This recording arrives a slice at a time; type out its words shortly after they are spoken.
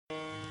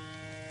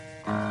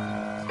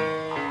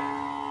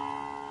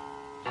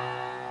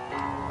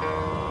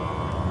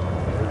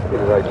Be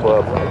the right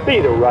club. Be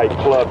the right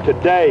club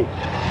today.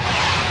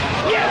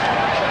 Yes!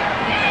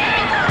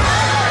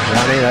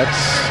 Johnny,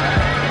 that's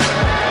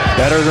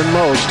better than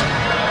most.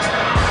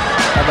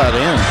 How about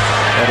in?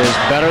 That is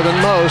better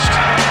than most.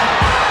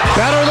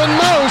 Better than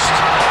most!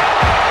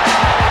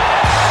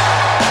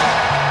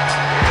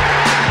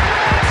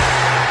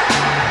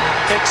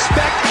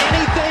 Expect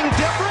anything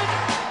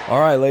different? All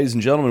right, ladies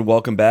and gentlemen,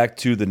 welcome back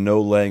to the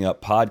No Laying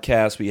Up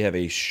podcast. We have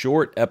a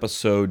short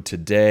episode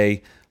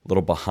today, a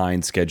little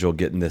behind schedule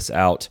getting this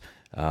out.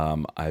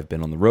 I've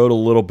been on the road a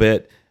little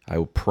bit. I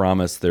will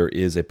promise there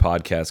is a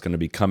podcast going to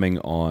be coming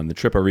on the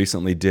trip I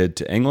recently did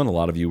to England. A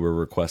lot of you were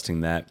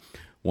requesting that.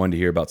 Wanted to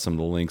hear about some of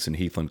the links and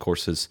Heathland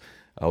courses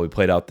we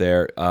played out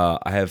there.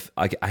 I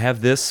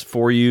have this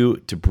for you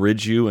to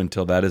bridge you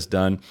until that is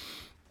done.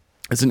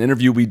 It's an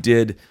interview we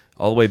did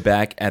all the way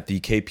back at the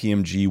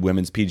KPMG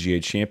Women's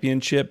PGA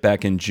Championship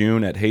back in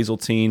June at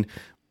Hazeltine.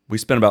 We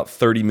spent about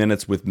 30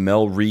 minutes with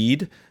Mel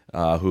Reid,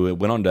 who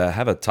went on to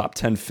have a top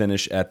 10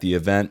 finish at the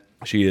event.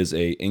 She is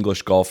an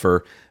English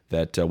golfer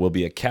that will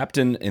be a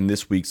captain in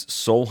this week's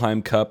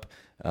Solheim Cup,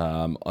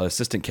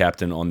 assistant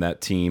captain on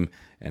that team,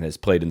 and has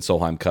played in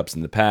Solheim Cups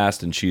in the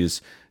past. And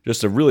she's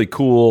just a really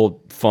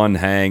cool, fun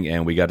hang,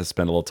 and we got to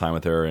spend a little time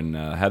with her and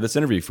have this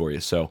interview for you.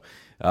 So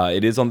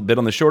it is a bit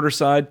on the shorter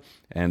side,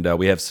 and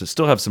we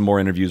still have some more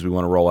interviews we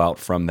want to roll out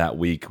from that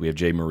week. We have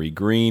J. Marie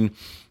Green.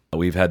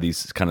 We've had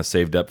these kind of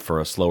saved up for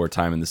a slower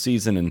time in the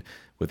season, and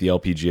with the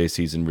LPGA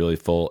season really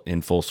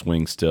in full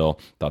swing still,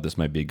 thought this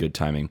might be a good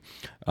timing.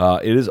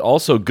 It is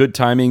also good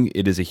timing.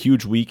 It is a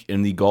huge week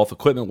in the golf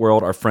equipment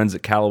world. Our friends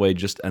at Callaway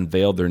just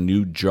unveiled their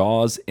new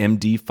Jaws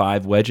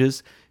MD5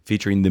 wedges,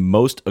 featuring the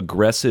most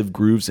aggressive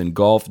grooves in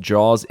golf.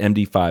 Jaws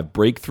MD5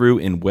 breakthrough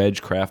in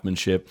wedge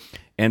craftsmanship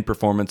and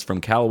performance from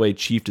Callaway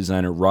chief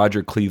designer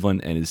Roger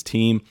Cleveland and his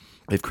team.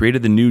 They've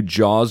created the new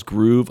Jaws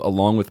groove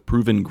along with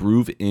proven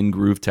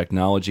groove-in-groove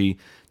technology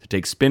to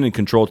take spin and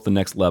control to the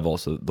next level.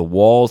 So the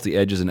walls, the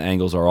edges, and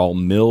angles are all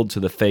milled to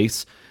the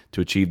face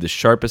to achieve the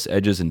sharpest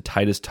edges and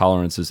tightest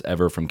tolerances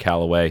ever from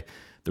Callaway.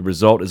 The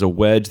result is a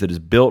wedge that is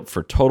built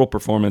for total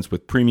performance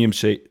with premium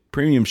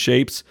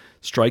shapes,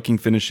 striking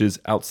finishes,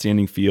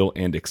 outstanding feel,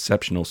 and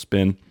exceptional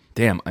spin.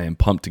 Damn, I am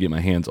pumped to get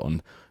my hands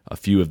on a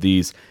few of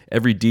these.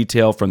 Every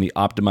detail from the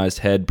optimized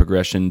head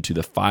progression to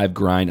the 5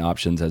 grind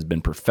options has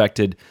been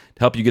perfected to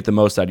help you get the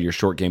most out of your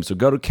short game. So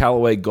go to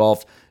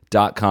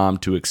CallawayGolf.com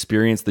to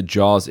experience the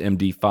Jaws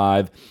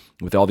MD5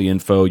 with all the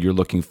info you're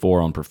looking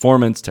for on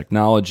performance,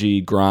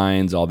 technology,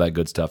 grinds, all that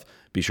good stuff.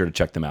 Be sure to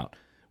check them out.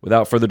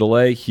 Without further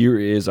delay, here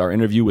is our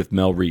interview with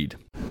Mel Reid.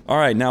 All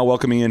right, now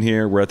welcoming in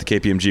here, we're at the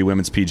KPMG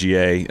Women's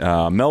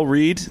PGA. Mel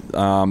Reid,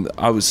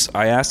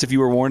 I asked if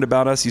you were warned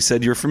about us. You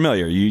said you're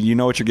familiar. You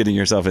know what you're getting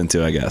yourself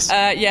into, I guess.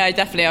 Yeah,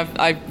 definitely.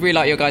 I really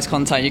like your guys'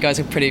 content. You guys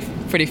are pretty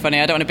funny.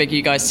 I don't want to big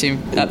you guys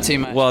up too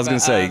much. Well, I was going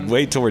to say,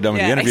 wait till we're done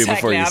with the interview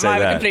before you say that. I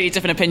might have a completely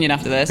different opinion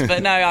after this,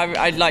 but no,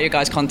 I like your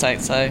guys'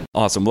 content. So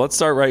awesome. Let's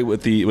start right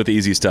with the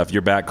easy stuff.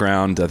 Your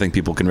background. I think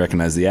people can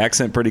recognize the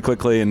accent pretty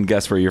quickly and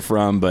guess where you're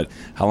from. But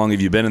how long have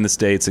you been in the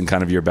States and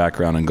kind of your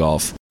background in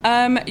golf?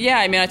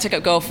 I took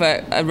up golf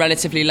at a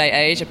relatively late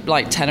age,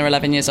 like 10 or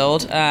 11 years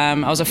old.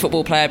 I was a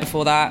football player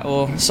before that,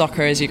 or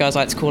soccer as you guys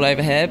like to call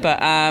over here, but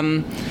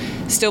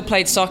still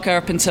played soccer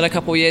up until a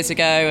couple of years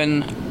ago,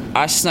 and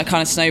I just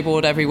kind of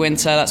snowboard every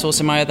winter. That's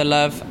also my other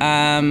love.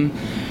 I've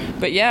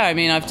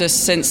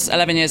just, since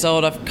 11 years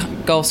old,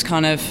 golf's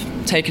kind of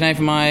taken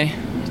over my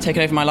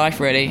life,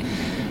 really.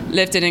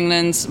 Lived in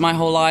England my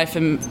whole life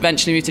and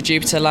eventually moved to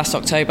Jupiter last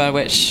October,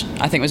 which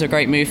I think was a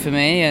great move for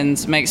me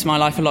and makes my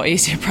life a lot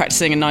easier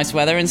practicing in nice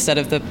weather instead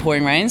of the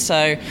pouring rain.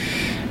 So,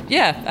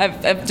 yeah,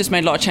 I've just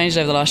made a lot of changes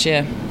over the last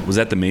year. Was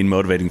that the main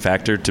motivating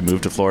factor to move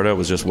to Florida?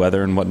 Was just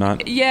weather and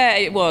whatnot? Yeah,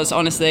 it was,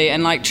 honestly.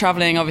 And like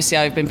traveling, obviously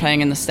I've been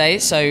playing in the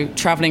States, so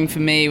traveling for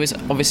me was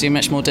obviously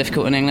much more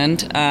difficult in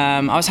England.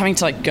 I was having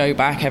to go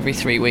back every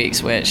 3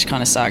 weeks, which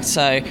kind of sucked.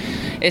 So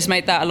it's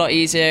made that a lot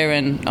easier,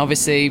 and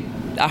obviously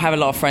I have a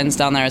lot of friends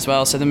down there as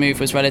well, so the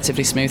move was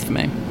relatively smooth for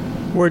me.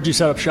 Where'd you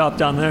set up shop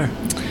down there?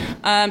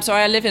 So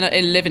I live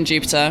in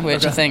Jupiter,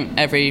 which I think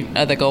every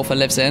other golfer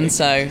lives in.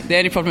 So the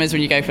only problem is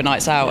when you go for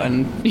nights out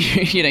and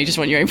you just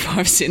want your own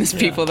privacy and there's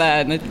people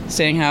there and they're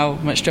seeing how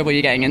much trouble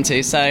you're getting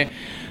into. So,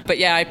 but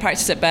yeah, I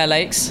practice at Bear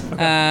Lakes,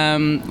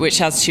 which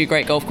has 2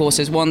 great golf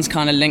courses. One's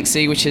kind of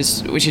linksy, which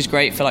is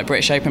great for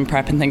British Open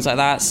prep and things like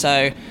that.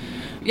 So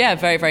yeah,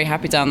 very, very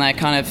happy down there.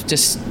 Kind of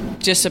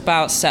just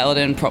about settled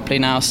in properly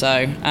now.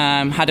 So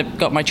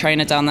got my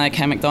trainer down there,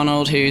 Ken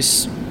McDonald,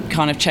 who's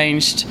kind of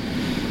changed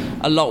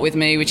a lot with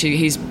me, which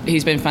he's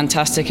been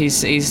fantastic.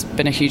 He's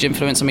been a huge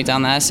influence on me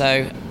down there.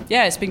 So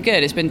yeah, it's been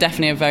good. It's been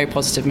definitely a very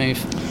positive move.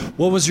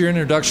 What was your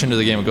introduction to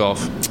the game of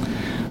golf?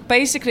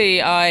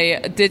 Basically,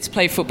 I did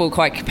play football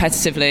quite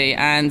competitively,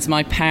 and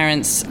my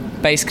parents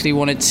basically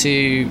wanted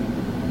to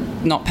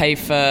not pay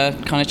for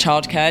kind of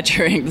childcare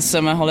during the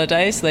summer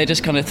holidays. They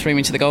just kind of threw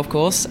me to the golf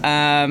course.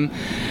 And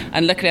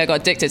luckily I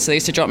got addicted, so they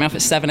used to drop me off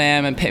at 7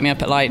 a.m. and pick me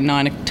up at like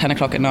 9 or 10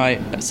 o'clock at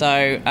night.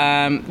 So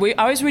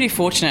I was really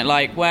fortunate.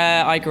 Like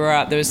where I grew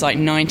up, there was like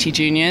 90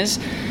 juniors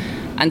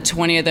and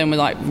 20 of them were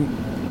like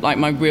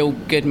my real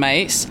good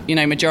mates. You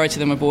know, majority of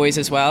them were boys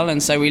as well,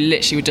 and so we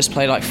literally would just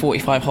play like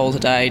 45 holes a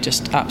day,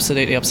 just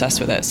absolutely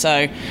obsessed with it.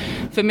 So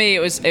for me it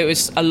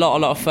was a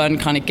lot of fun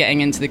kind of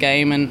getting into the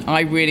game, and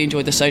I really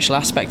enjoyed the social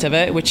aspect of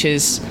it, which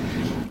is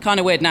kind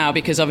of weird now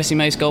because obviously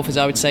most golfers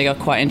I would say are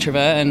quite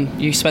introvert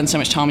and you spend so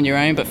much time on your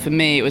own, but for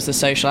me it was the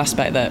social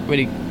aspect that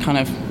really kind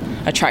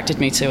of attracted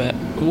me to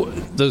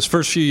it. Those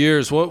first few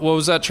years, what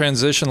was that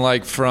transition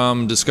like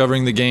from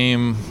discovering the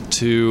game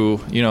to,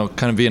 you know,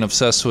 kind of being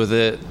obsessed with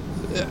it,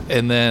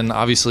 and then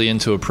obviously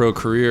into a pro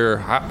career?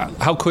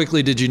 How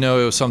quickly did you know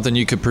it was something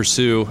you could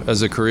pursue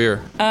as a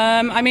career?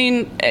 I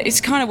mean,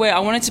 it's kind of weird. I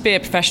wanted to be a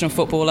professional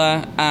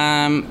footballer,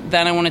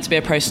 then I wanted to be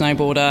a pro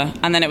snowboarder,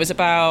 and then it was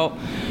about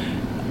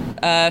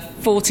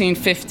 14,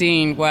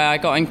 15 where I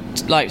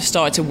got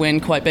started to win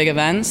quite big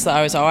events that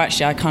I was,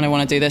 actually I kind of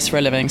want to do this for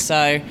a living.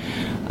 So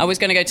I was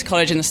going to go to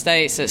college in the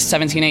States at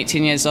 17,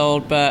 18 years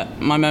old, but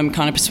my mum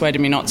kind of persuaded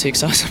me not to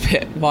because I was a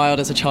bit wild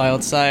as a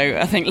child. So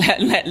I think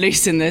let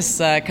loose in this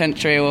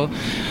country, or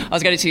I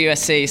was going to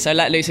USC, so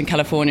let loose in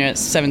California at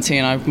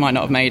 17, I might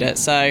not have made it.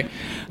 So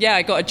yeah,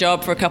 I got a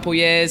job for a couple of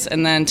years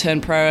and then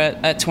turned pro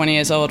at 20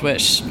 years old,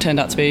 which turned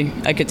out to be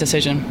a good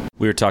decision.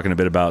 We were talking a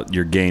bit about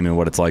your game and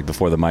what it's like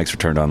before the mics were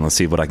turned on. Let's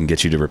see what I can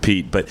get you to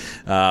repeat. But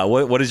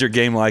what is your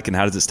game like, and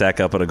how does it stack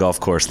up at a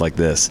golf course like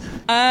this?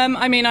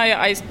 I mean,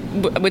 I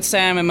would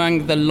say I'm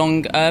among the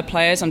longer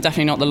players. I'm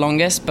definitely not the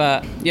longest,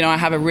 but you know, I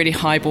have a really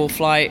high ball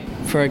flight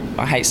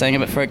I hate saying it,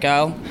 but for a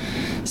girl.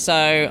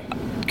 So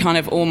kind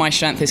of all my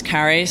strength is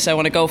carry. So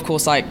on a golf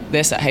course like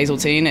this at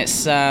Hazeltine,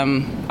 it's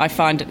I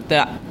find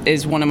that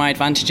is one of my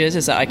advantages,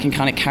 is that I can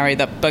kind of carry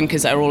the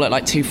bunkers that are all at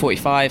like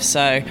 245.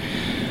 So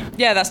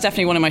yeah, that's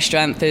definitely one of my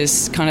strengths,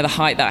 is kind of the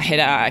height that I hit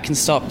at. I can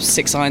stop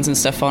 6 irons and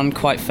stuff on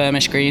quite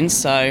firmish greens.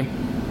 So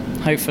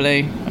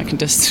hopefully I can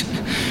just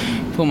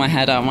pull my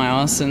head out of my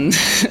arse and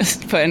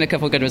put in a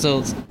couple of good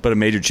results. But a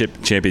major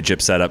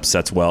championship setup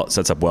sets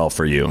up well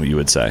for you, you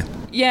would say?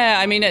 Yeah,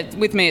 I mean,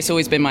 with me, it's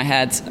always been my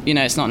head. You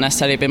know, it's not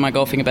necessarily been my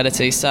golfing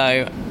ability.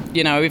 So,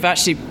 you know,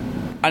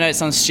 I know it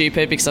sounds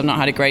stupid because I've not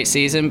had a great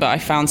season, but I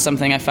found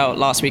something I felt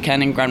last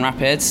weekend in Grand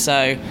Rapids. So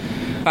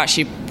I've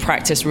actually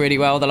practiced really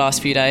well the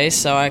last few days.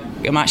 So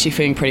I'm actually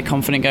feeling pretty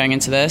confident going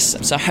into this.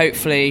 So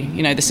hopefully,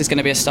 you know, this is going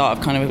to be a start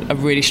of kind of a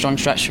really strong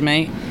stretch for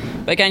me.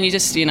 But again,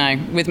 you know,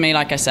 with me,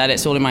 like I said,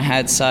 it's all in my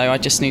head. So I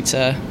just need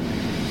to,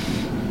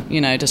 you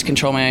know, just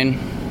control my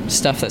own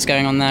stuff that's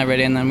going on there,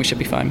 really, and then we should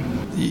be fine.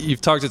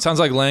 You've talked, it sounds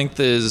like length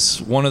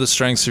is one of the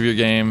strengths of your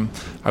game.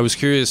 I was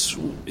curious,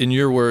 in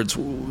your words,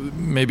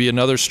 maybe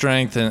another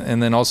strength,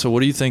 and then also, what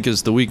do you think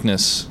is the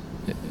weakness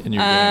in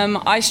your game?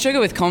 I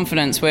struggle with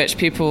confidence,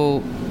 which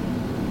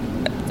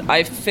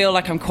I feel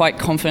like I'm quite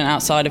confident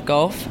outside of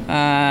golf,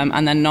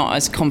 and then not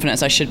as confident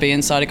as I should be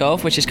inside of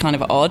golf, which is kind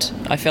of odd.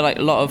 I feel like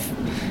a lot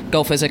of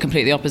golfers are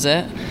completely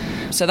opposite.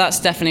 So that's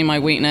definitely my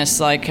weakness.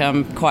 Like,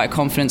 I'm quite a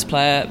confidence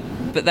player.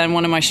 But then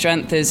one of my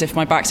strengths is if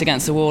my back's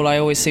against the wall, I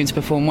always seem to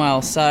perform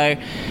well. So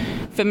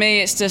for me,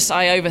 it's just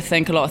I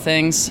overthink a lot of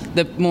things.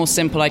 The more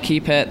simple I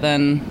keep it,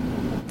 then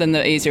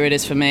the easier it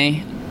is for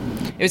me.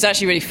 It was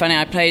actually really funny.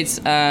 I played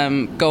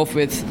golf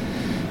with,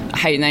 I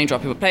hate name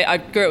dropping, but I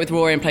grew up with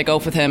Rory and played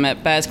golf with him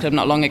at Bears Club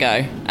not long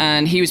ago,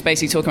 and he was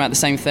basically talking about the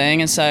same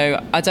thing. And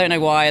so I don't know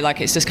why,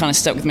 like, it's just kind of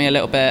stuck with me a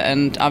little bit,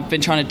 and I've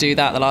been trying to do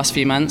that the last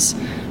few months,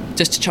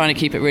 just to try to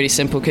keep it really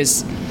simple,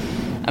 because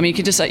I mean,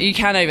 you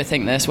can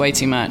overthink this way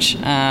too much,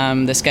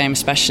 this game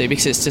especially,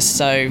 because it's just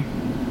so,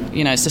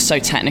 you know, it's just so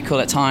technical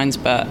at times.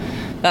 But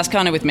that's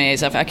kind of with me,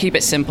 is if I keep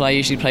it simple, I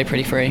usually play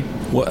pretty free.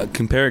 Well,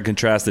 compare and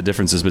contrast the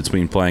differences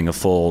between playing a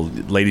full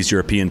Ladies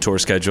European Tour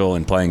schedule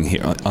and playing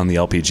here on the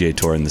LPGA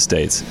Tour in the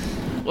States.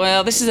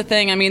 Well, this is the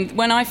thing. I mean,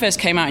 when I first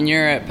came out in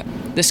Europe,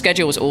 the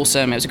schedule was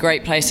awesome. It was a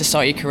great place to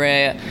start your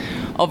career.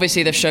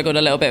 Obviously, they've struggled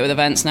a little bit with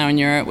events now in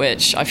Europe,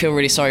 which I feel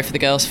really sorry for the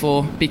girls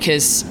for,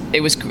 because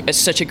it's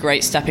such a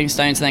great stepping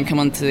stone to then come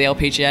onto the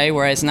LPGA,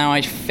 whereas now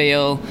I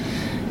feel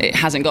it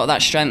hasn't got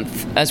that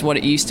strength as what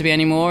it used to be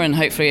anymore, and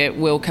hopefully it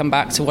will come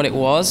back to what it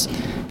was.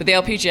 But the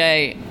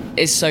LPGA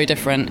is so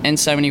different in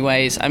so many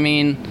ways. I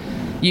mean,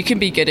 you can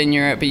be good in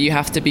Europe, but you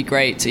have to be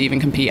great to even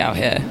compete out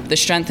here. The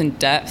strength and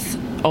depth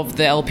of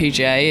the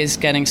LPGA is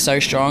getting so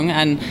strong,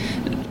 and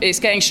it's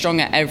getting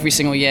stronger every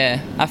single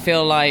year. I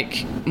feel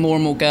like more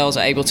and more girls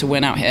are able to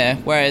win out here,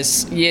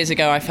 whereas years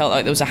ago I felt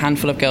like there was a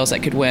handful of girls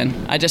that could win.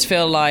 I just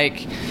feel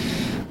like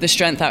the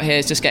strength out here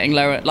is just getting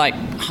lower, like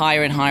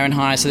higher and higher and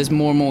higher, so there's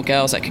more and more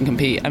girls that can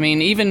compete. I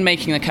mean, even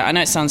making the cut, I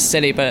know it sounds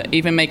silly, but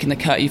even making the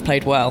cut, you've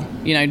played well.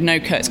 You know, no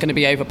cut's going to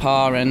be over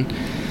par, and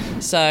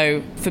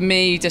so for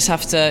me, you just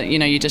have to, you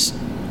know, you just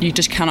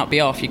cannot be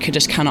off. You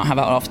just cannot have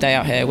an off day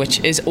out here,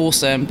 which is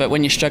awesome. But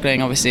when you're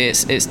struggling, obviously,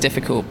 it's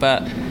difficult.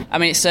 But I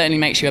mean, it certainly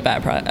makes you a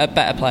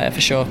better player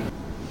for sure.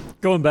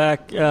 Going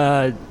back,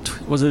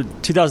 was it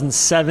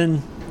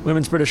 2007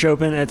 Women's British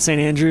Open at St.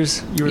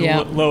 Andrews? You were Yeah.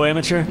 low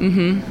amateur?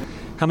 Mm-hmm.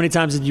 How many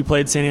times had you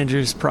played St.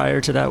 Andrews prior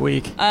to that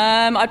week?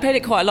 I played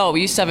it quite a lot.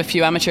 We used to have a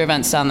few amateur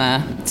events down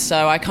there,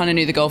 so I kind of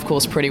knew the golf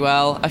course pretty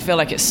well. I feel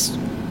like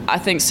I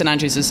think St.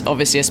 Andrews is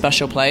obviously a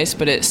special place,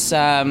 but it's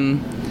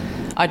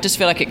I just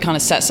feel like it kind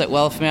of sets it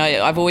well for me.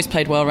 I've always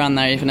played well around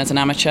there, even as an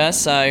amateur.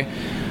 So,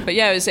 but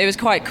yeah, it was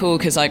quite cool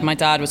because like my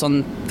dad was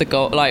on the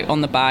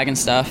on the bag and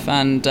stuff,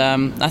 and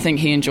I think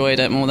he enjoyed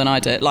it more than I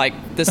did.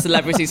 Like the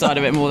celebrity side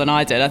of it more than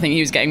I did. I think he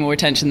was getting more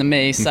attention than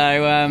me.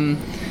 So.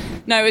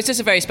 No, it was just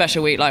a very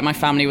special week. Like my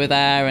family were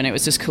there, and it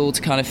was just cool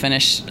to kind of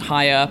finish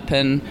high up.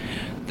 And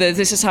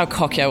this is how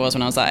cocky I was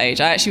when I was that age.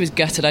 I actually was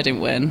gutted I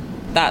didn't win.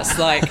 That's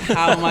like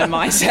how my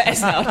mindset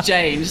has now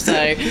changed.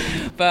 So,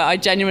 but I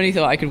genuinely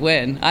thought I could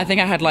win. I think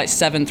I had like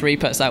 7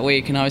 3-putts that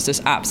week, and I was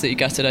just absolutely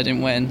gutted I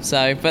didn't win.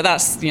 So, but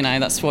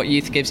that's what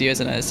youth gives you,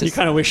 isn't it? It's just You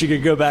kind of wish you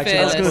could go back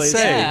fearless. to that place.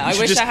 Yeah, I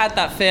wish I had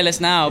that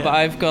fearless now, but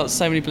I've got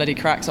so many bloody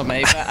cracks on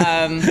me.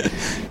 But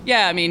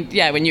yeah, I mean,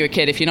 yeah, when you're a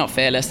kid, if you're not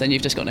fearless, then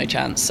you've just got no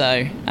chance.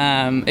 So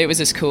it was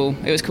just cool.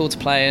 It was cool to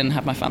play and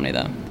have my family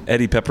there.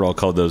 Eddie Pepperell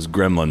called those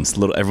gremlins.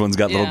 Everyone's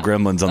got little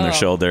gremlins on their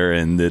shoulder,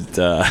 and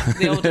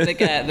the older they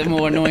get, the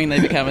more annoying they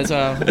become as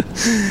well.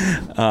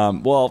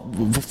 Well,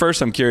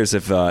 first I'm curious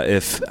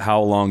if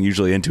how long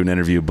usually into an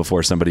interview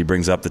before somebody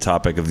brings up the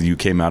topic of you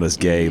came out as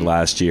gay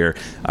last year.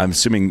 I'm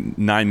assuming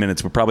 9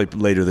 minutes, but probably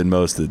later than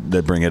most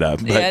that bring it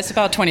up. But, yeah, it's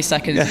about 20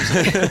 seconds.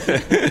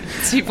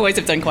 So you boys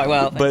have done quite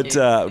well. But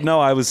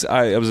no, I was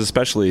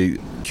especially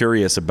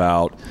curious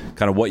about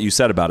kind of what you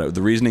said about it,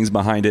 the reasonings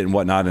behind it and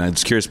whatnot, and I'm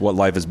just curious what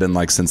life has been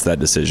like since that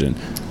decision.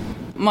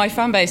 My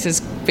fan base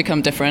has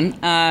become different,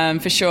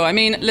 for sure. I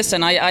mean,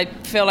 listen, I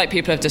feel like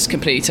people have just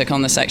completely took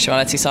on the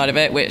sexuality side of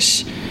it,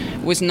 which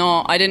was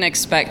not, I didn't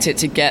expect it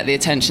to get the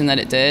attention that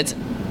it did.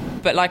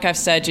 But like I've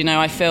said,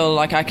 I feel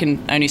like I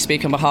can only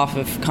speak on behalf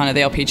of kind of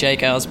the LPGA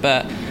girls,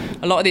 but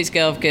a lot of these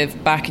girls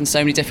give back in so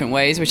many different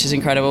ways, which is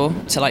incredible,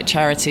 to like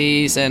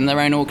charities and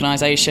their own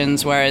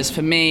organisations, whereas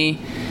for me,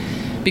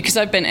 because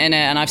I've been in it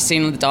and I've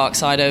seen the dark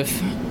side of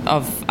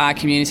our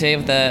community,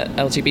 of the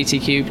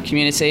LGBTQ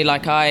community,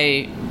 like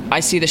I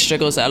see the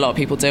struggles that a lot of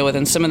people deal with,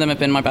 and some of them have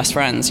been my best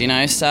friends,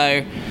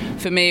 So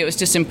for me, it was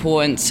just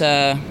important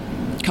to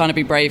kind of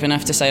be brave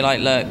enough to say,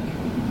 like, look,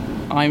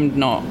 I'm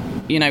not,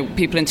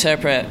 people can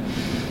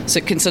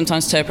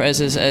sometimes interpret us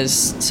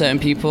as certain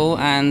people,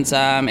 and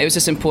it was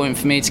just important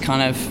for me to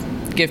kind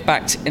of give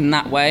back in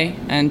that way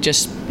and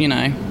just,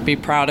 be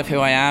proud of who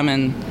I am.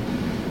 And,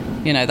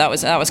 that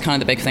was kind of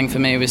the big thing for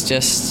me, was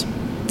just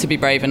to be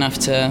brave enough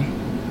to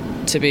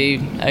be,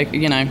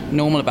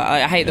 normal about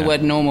it. I hate the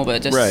word normal,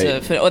 but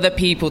just for other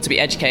people to be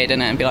educated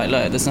in it and be like,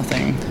 look, there's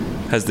nothing.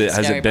 Has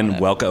it been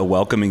a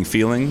welcoming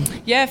feeling?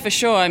 Yeah, for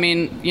sure. I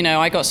mean,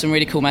 I got some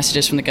really cool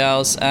messages from the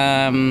girls,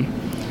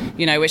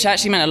 which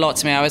actually meant a lot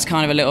to me. I was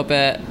kind of a little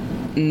bit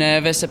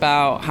nervous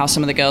about how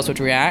some of the girls would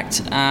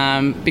react,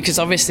 because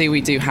obviously we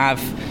do have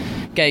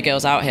gay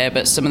girls out here,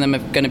 but some of them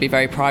are going to be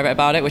very private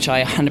about it, which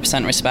I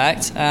 100%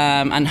 respect,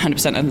 and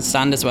 100%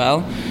 understand as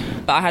well.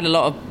 But I had a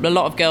lot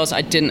of girls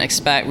I didn't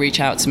expect reach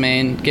out to me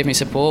and give me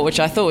support, which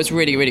I thought was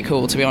really, really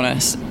cool, to be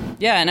honest.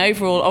 Yeah, and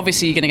overall,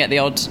 obviously you're going to get the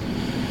odd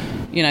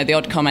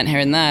comment here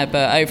and there,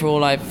 but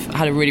overall I've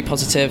had a really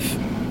positive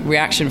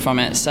reaction from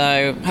it.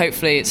 So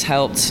hopefully it's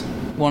helped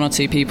 1 or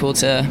 2 people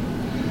to,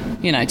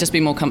 just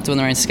be more comfortable in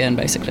their own skin,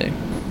 basically.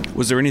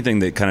 Was there anything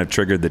that kind of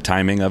triggered the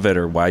timing of it,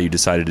 or why you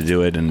decided to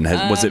do it? And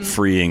was it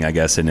freeing, I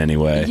guess, in any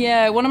way?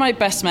 Yeah, one of my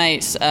best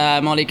mates,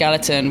 Molly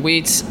Gallatin,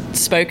 we'd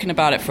spoken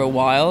about it for a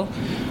while.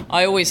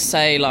 I always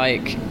say,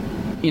 like,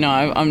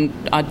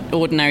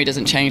 ordinary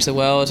doesn't change the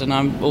world, and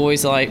I'm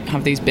always like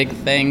have these big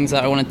things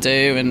that I want to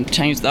do and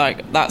change.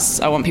 Like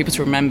I want people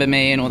to remember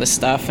me and all this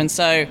stuff. And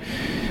so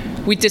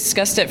we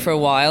discussed it for a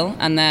while,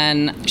 and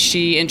then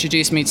she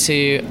introduced me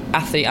to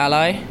Athlete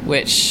Ally,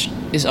 which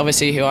is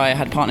obviously who I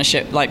had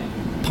partnership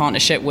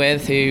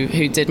with,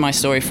 who did my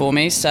story for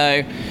me.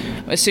 So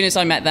as soon as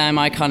I met them,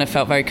 I kind of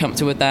felt very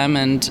comfortable with them,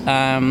 and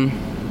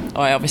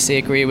I obviously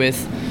agree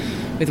with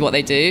what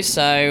they do.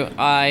 So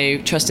I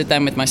trusted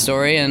them with my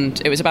story, and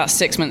it was about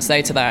 6 months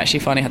later that I actually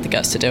finally had the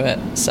guts to do it.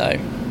 So,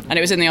 and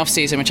it was in the off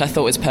season, which I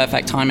thought was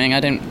perfect timing. I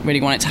didn't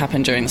really want it to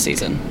happen during the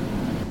season.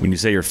 When you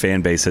say your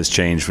fan base has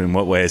changed, in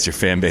what way has your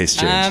fan base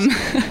changed?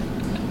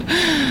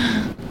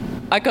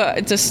 I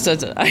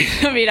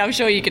mean, I'm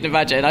sure you can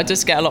imagine. I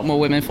just get a lot more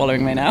women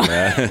following me now.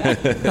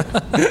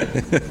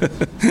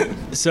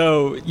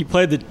 So you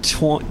played the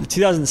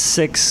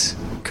 2006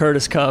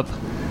 Curtis Cup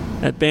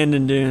at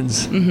Bandon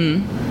Dunes.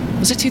 Mm-hmm.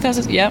 Was it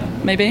 2000? Yeah,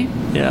 maybe.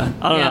 Yeah,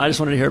 I don't know. I just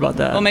wanted to hear about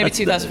that. Or maybe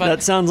 2005.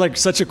 That sounds like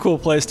such a cool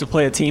place to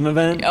play a team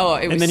event. Oh,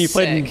 it was And then you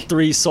played sick. in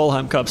 3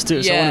 Solheim Cups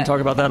too, so I want to talk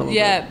about that a little bit.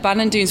 Yeah,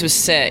 Bandon Dunes was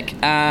sick.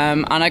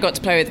 And I got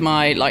to play with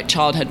my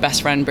childhood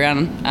best friend,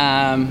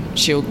 Brianne.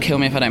 She'll kill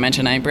me if I don't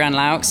mention her name. Brianne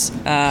Laux.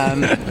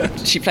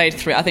 She played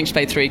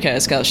 3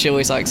 Curtis Cups. She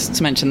always likes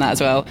to mention that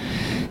as well.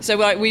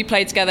 So we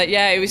played together.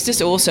 Yeah, it was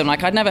just awesome.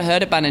 I'd never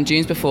heard of Bandon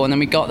Dunes before, and then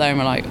we got there and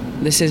we're like,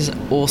 this is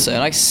awesome.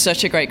 Like,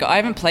 such a great golf. I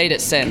haven't played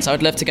it since. I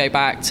would love to go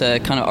back to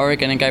kind of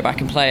Oregon and go back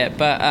and play it.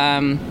 But,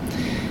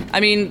 I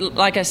mean,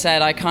 like I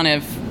said, I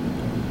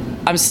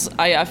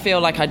feel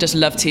like I just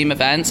love team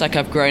events. Like,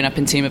 I've grown up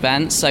in team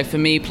events. So for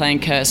me, playing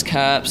Curtis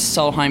Cups,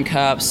 Solheim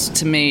Cups,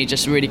 to me,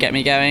 just really get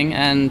me going.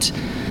 And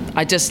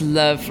I just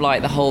love,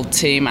 like, the whole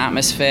team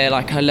atmosphere.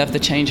 Like, I love the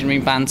changing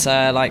room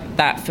banter. Like,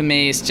 that for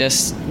me is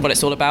just what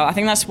it's all about. I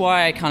think that's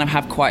why I kind of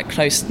have quite a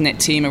close-knit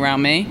team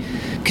around me,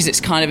 because it's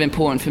kind of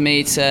important for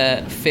me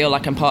to feel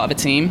like I'm part of a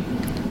team.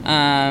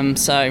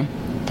 So,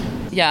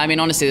 yeah, I mean,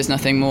 honestly, there's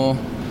nothing more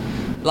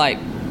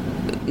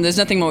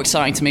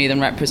exciting to me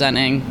than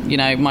representing, you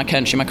know, my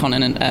country, my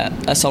continent at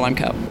a Solheim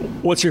Cup.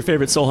 What's your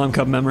favorite Solheim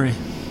Cup memory?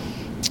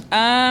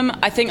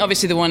 I think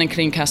obviously the one in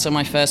Clean Castle,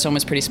 my first one,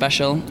 was pretty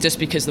special, just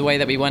because the way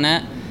that we won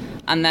it.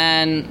 And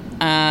then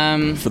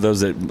for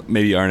those that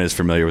maybe aren't as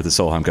familiar with the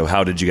Solheim Cup,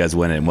 how did you guys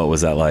win it, and what was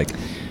that like?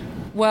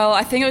 Well,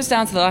 I think it was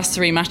down to the last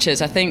 3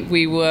 matches. I think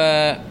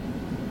I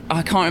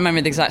can't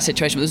remember the exact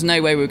situation, but there's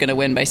no way we were going to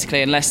win,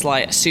 basically, unless,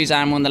 like,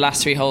 Suzanne won the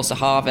last 3 holes to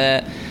halve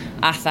it.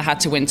 Atha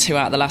had to win 2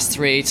 out of the last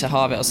 3 to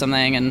halve it or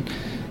something, and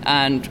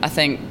I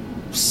think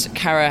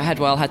Cara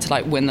Headwell had to,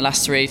 like, win the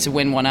last 3 to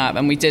win 1 up,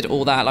 and we did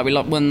all that. Like, we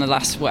won the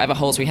last whatever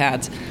holes we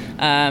had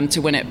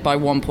to win it by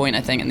 1 point,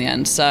 I think, in the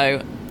end.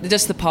 So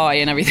just the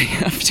party and everything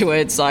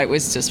afterwards, like,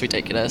 was just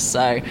ridiculous.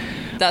 So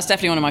that's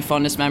definitely one of my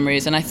fondest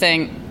memories. And I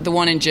think the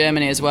one in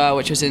Germany as well,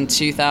 which was in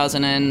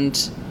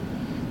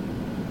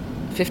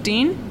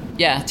 2015.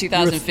 Yeah,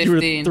 2015. You were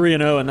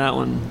 3-0 in that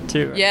one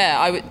too, right? Yeah,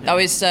 I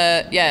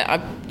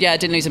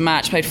didn't lose a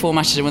match. Played 4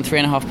 matches and won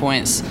 3.5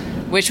 points,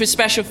 which was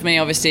special for me,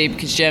 obviously,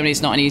 because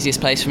Germany's not an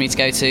easiest place for me to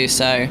go to.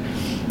 So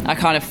I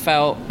kind of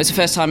felt it was the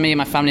first time me and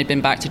my family had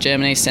been back to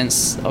Germany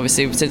since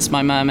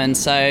my mum, and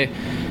so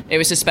it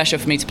was just special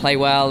for me to play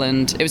well.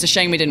 And it was a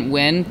shame we didn't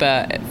win,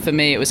 but for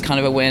me it was kind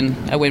of a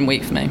win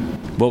week for me.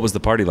 What was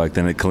the party like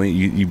then at Colleen?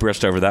 You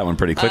brushed over that one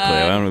pretty quickly.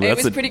 It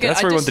was pretty good.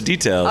 That's where we want the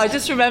details. I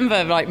just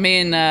remember, like, me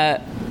and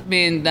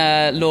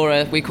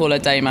Laura, we call her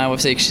Damo,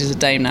 obviously, because she's a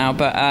dame now,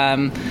 but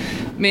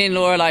me and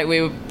Laura, like,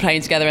 we were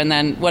playing together, and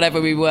then whatever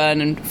we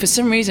won, and for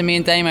some reason me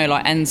and Damo,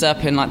 like, ends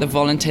up in, like, the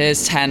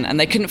volunteers tent, and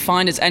they couldn't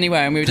find us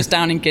anywhere, and we were just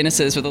down in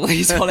Guinnesses with all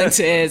these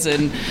volunteers,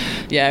 and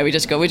yeah, we're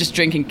just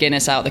drinking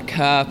Guinness out the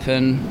cup,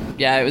 and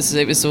yeah, it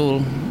was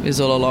all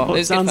a lot. Well,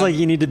 it sounds like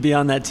you need to be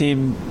on that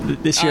team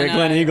this year at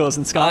Glen Eagles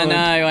in Scotland.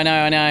 I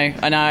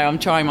know. I'm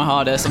trying my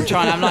hardest. I'm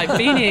like,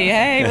 Beanie,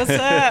 hey, what's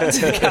up?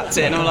 To the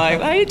captain, I'm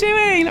like, how are you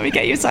doing? Let me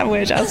get you a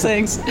sandwich. How's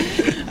things?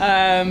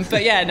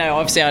 But yeah, no,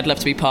 obviously I'd love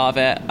to be part of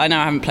it. I know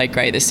I haven't played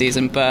great this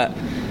season, but,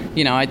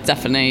 you know, I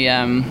definitely,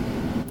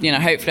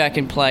 hopefully I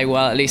can play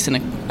well, at least in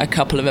a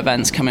couple of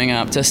events coming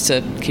up, just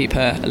to keep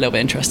her a little bit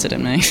interested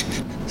in me.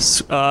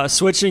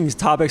 Switching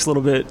topics a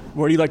little bit,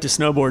 where do you like to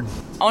snowboard?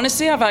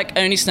 Honestly, I've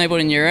only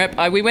snowboarded in Europe.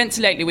 We went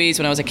to Lake Louise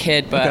when I was a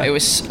kid, but it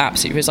was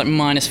like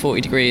minus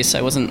 40 degrees, so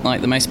it wasn't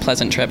like the most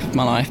pleasant trip of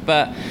my life.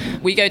 But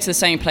we go to the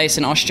same place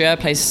in Austria, a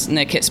place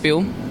near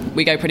Kitzbühel.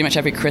 We go pretty much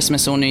every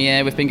Christmas or New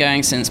Year. We've been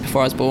going since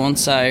before I was born,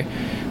 so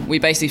we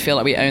basically feel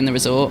like we own the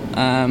resort,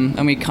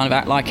 and we kind of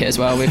act like it as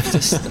well. We've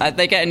just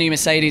they get a new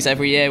Mercedes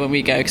every year when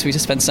we go, because we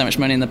just spend so much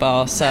money in the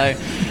bar. So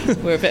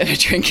we're a bit of a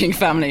drinking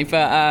family,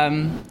 but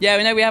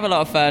yeah, we have a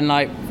lot of fun.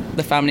 Like,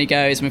 the family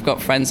goes, and we've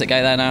got friends that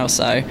go there now.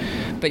 So,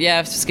 but yeah,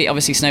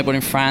 obviously snowboard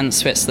in France,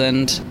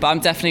 Switzerland. But I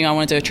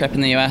want to do a trip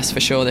in the US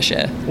for sure this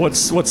year.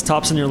 What's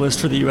tops on your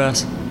list for the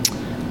US?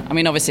 I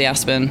mean, obviously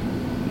Aspen,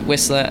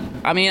 Whistler.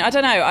 I mean, I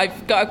don't know.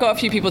 I've got a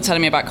few people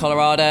telling me about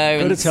Colorado.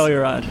 Go to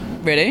Telluride.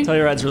 Really?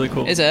 Telluride's really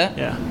cool. Is it?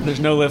 Yeah. There's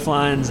no lift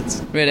lines.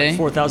 It's really like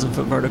 4,000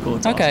 foot vertical.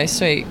 It's okay, awesome.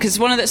 Sweet. Because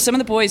some of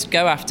the boys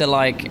go after,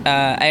 like,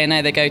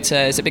 A&A. They go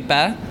to, is it Big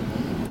Bear?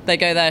 They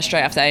go there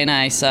straight after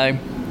A&A. So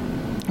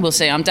we'll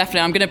see. I'm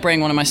going to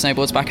bring one of my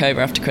snowboards back over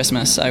after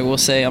Christmas. So we'll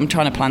see. I'm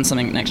trying to plan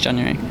something next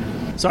January.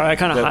 Sorry, I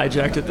kind of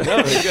hijacked it there.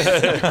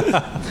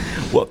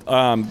 Well,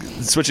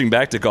 switching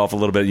back to golf a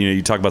little bit,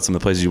 you talk about some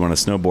of the places you want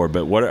to snowboard,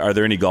 but are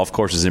there any golf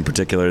courses in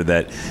particular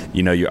that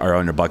you are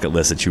on your bucket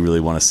list that you really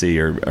want to see,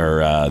 or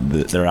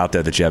that are out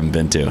there that you haven't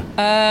been to?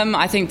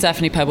 I think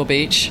definitely Pebble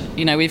Beach.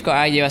 We've got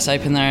our US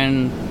Open there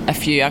in a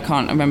few, I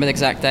can't remember the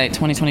exact date,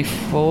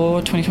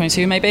 2024,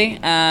 2022 maybe.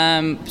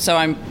 So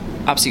I'm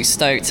absolutely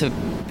stoked to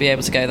be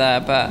able to go there,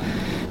 but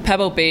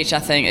Pebble Beach, I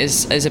think,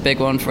 is a big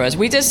one for us.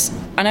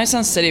 I know it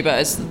sounds silly, but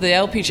it's the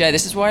LPGA.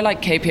 This is why,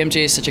 like,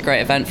 KPMG is such a great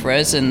event for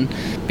us, and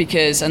the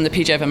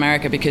PGA of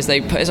America, because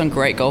they put us on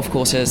great golf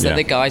courses that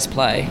the guys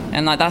play,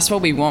 and like that's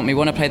what we want. We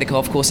want to play the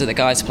golf courses that the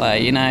guys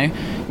play.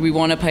 We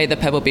want to play the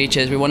Pebble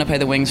Beaches. We want to play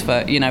the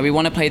Wingsfoot. We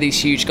want to play these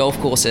huge golf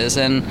courses,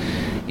 and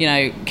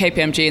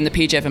KPMG and the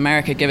PGA of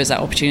America give us that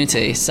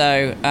opportunity.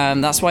 So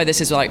that's why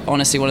this is, like,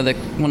 honestly one of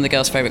the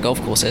girls' favorite golf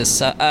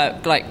courses,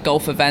 like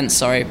golf events.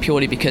 Sorry,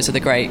 purely because of the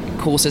great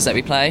courses that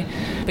we play.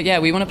 But yeah,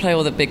 we want to play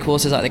all the big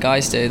courses like the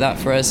guys do. That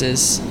for us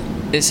is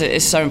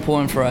so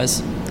important for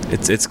us.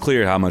 it's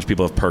clear how much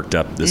people have perked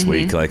up this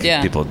week. Like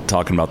people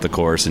talking about the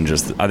course and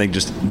I think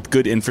just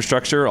good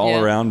infrastructure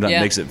all around that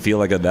makes it feel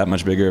like that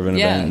much bigger of an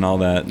event and all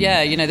that.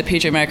 Yeah, the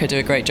PGA America do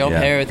a great job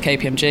here with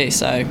KPMG,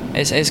 so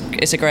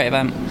it's a great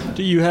event.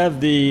 Do you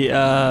have the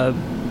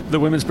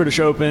Women's British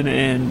Open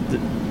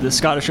and the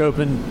Scottish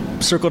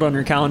Open circled on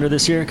your calendar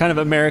this year? Kind of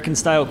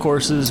American-style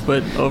courses,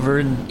 but over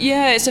in...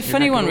 Yeah, it's a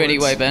funny one, really,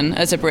 Woburn,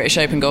 as a British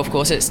Open golf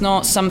course. It's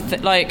not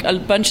something... Like, a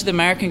bunch of the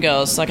American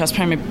girls, like I was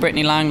playing with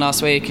Brittany Lang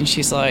last week, and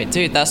she's like,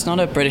 dude, that's not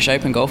a British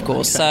Open golf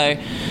course. Okay.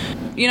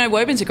 So...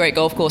 Woburn's a great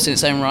golf course in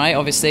its own right,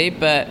 obviously,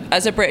 but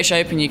as a British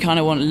Open, you kind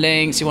of want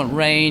links, you want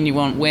rain, you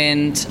want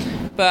wind.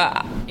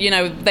 But,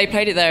 they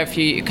played it there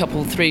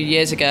 3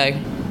 years ago,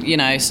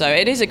 so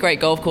it is a great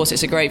golf course.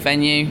 It's a great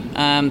venue.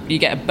 You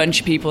get a bunch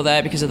of people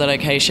there because of the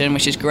location,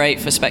 which is great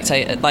for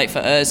for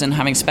us and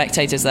having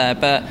spectators there.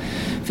 But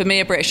for me,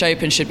 a British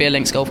Open should be a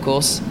links golf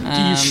course.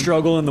 Do you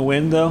struggle in the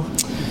wind, though,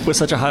 with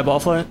such a high ball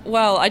flight?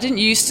 Well, I didn't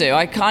used to.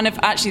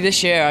 Actually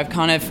this year, I've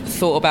kind of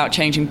thought about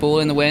changing ball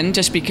in the wind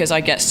just because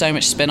I get so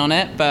much spin on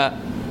it. But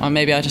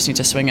maybe I just need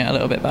to swing it a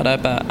little bit better.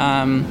 But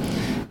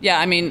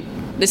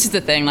this is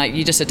the thing. Like,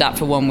 you just adapt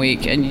for 1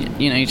 week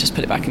and you just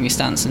put it back in your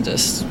stance and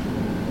just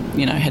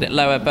hit it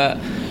lower. But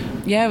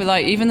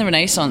like even the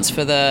Renaissance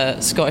for the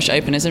Scottish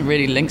Open isn't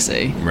really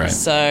linksy. Right.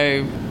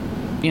 So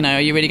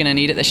are you really going to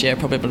need it this year?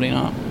 Probably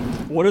not.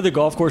 What are the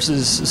golf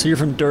courses? So you're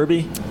from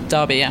Derby?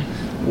 Derby, yeah.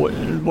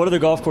 What are the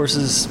golf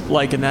courses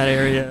like in that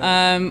area?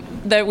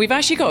 We've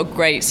actually got a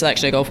great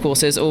selection of golf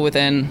courses all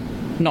within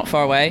not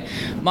far away.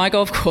 My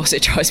golf course,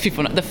 it drives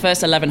people nuts. The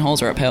first 11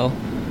 holes are uphill.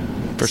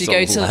 First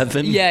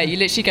 11? Yeah, you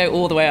literally go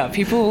all the way up.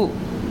 People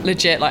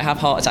legit have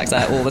heart attacks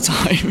there all the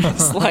time.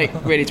 It's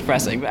really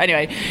depressing. But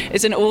anyway,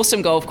 it's an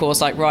awesome golf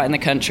course, right in the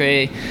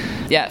country.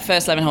 Yeah,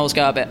 first 11 holes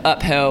go a bit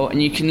uphill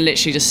and you can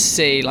literally just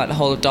see the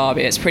whole of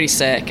Derby. It's pretty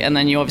sick. And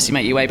then you obviously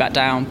make your way back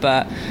down.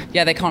 But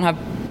yeah, they can't have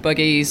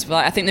buggies.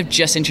 I think they've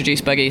just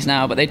introduced buggies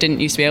now, but they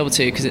didn't used to be able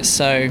to because it's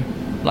so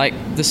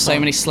there's so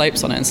many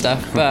slopes on it and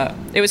stuff. But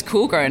it was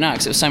cool growing up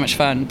because it was so much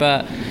fun.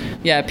 But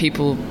yeah,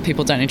 people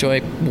don't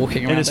enjoy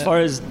walking around. And as far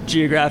as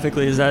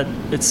geographically,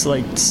 it's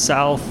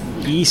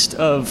southeast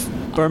of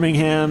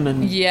Birmingham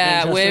and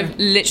Manchester? We're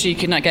literally, you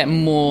could not get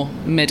more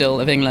middle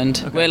of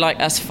England. Okay. We're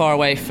as far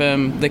away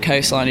from the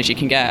coastline as you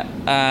can get,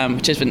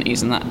 which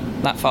isn't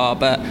that far.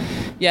 But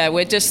yeah,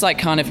 we're just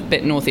kind of a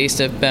bit northeast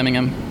of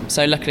Birmingham.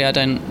 So luckily I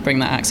don't bring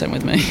that accent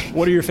with me.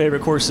 What are your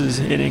favorite courses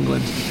in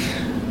England?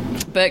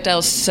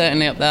 Birkdale's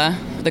certainly up there.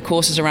 The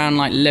courses around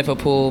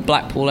Liverpool,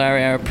 Blackpool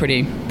area are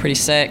pretty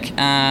sick.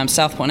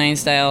 Southport,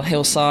 Ainsdale,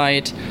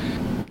 Hillside.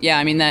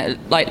 Yeah,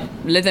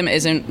 Lytham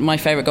isn't my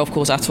favourite golf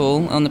course at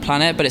all on the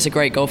planet, but it's a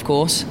great golf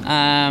course.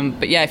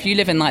 But yeah, if you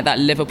live in that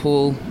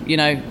Liverpool,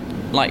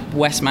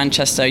 West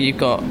Manchester, you've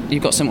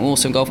got some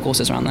awesome golf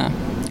courses around there.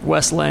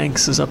 West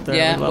Lancs is up there.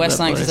 Yeah, West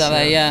Lancs is up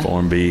there. Yeah.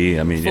 Formby.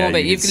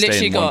 Formby. You've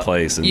literally got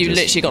place. And you've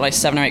literally got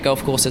 7 or 8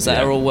 golf courses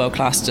that are all world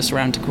class just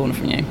around the corner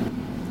from you.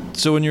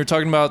 So when you were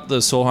talking about the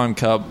Solheim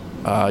Cup,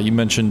 you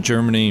mentioned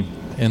Germany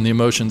and the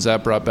emotions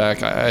that brought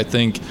back. I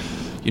think,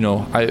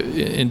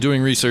 in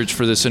doing research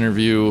for this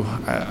interview,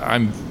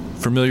 I'm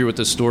familiar with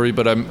this story,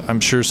 but I'm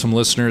sure some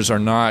listeners are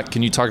not.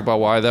 Can you talk about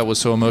why that was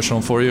so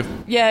emotional for you?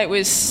 Yeah, it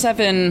was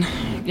 7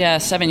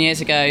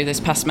 years ago, this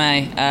past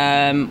May.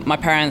 My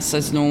parents,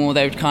 as normal,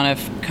 they would kind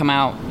of come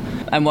out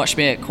and watch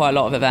me at quite a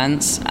lot of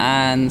events.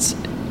 And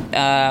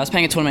I was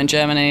playing a tournament in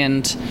Germany,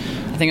 and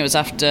I think it was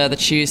after the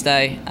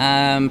Tuesday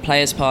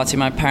players party,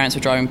 my parents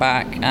were driving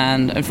back,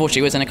 and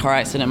unfortunately was in a car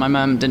accident. My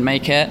mum didn't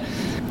make it.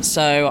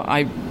 So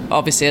I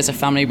obviously, as a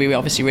family, we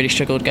obviously really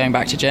struggled going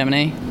back to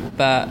Germany.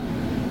 But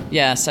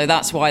yeah, so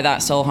that's why that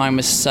Solheim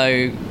was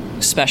so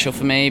special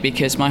for me,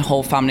 because my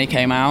whole family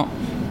came out,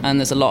 and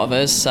there's a lot of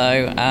us.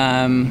 So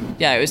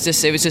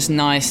it was just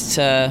nice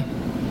to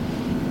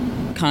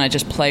kind of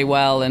just play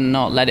well and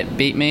not let it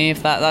beat me.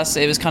 It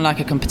was kind of like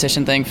a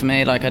competition thing for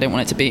me. I didn't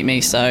want it to beat me.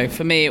 So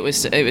for me, it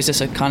was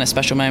just a kind of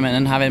special moment,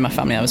 and having my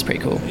family, that was pretty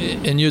cool.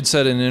 And you'd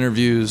said in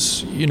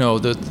interviews,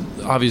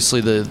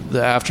 obviously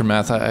the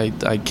aftermath,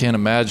 I can't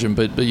imagine,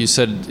 but you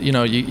said,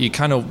 you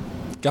kind of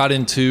got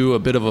into a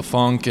bit of a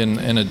funk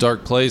and a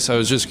dark place. I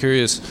was just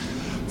curious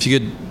if you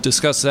could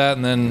discuss that,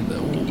 and then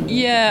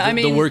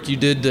the work you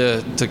did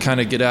to kind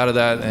of get out of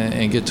that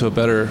and get to a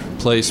better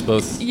place,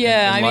 both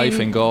in life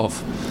and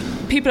golf.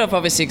 People have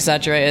obviously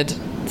exaggerated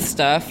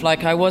stuff.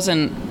 I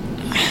wasn't.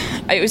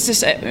 It was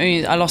just.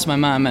 I lost my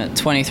mum at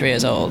 23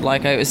 years old.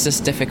 It was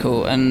just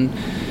difficult, and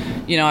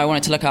I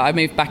wanted to look at. I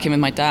moved back in with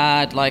my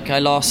dad. I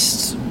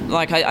lost.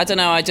 I don't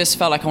know. I just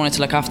felt like I wanted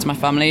to look after my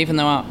family, even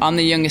though I'm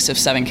the youngest of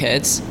 7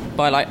 kids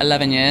by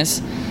 11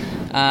 years.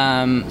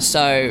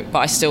 But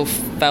I still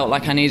felt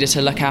like I needed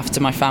to look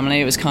after my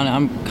family. It was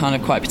I'm kind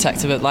of quite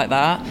protective of it like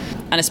that,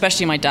 and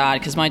especially my dad,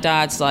 because my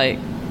dad's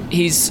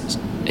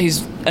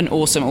he's an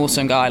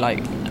awesome guy,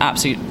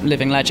 absolute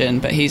living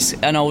legend, but he's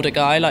an older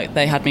guy.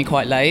 They had me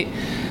quite late,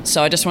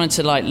 so I just wanted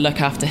to look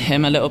after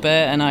him a little bit,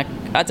 and I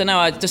don't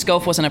know,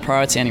 golf wasn't a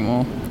priority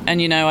anymore.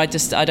 And I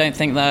don't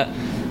think that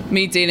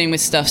me dealing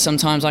with stuff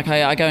sometimes. Like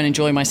I go and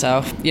enjoy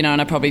myself, you know,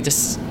 and I probably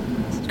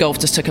golf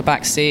just took a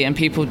back seat, and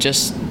people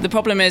the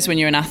problem is when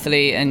you're an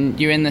athlete and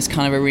you're in this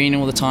kind of arena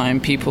all the time,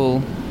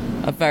 people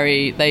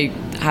they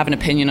have an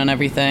opinion on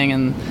everything,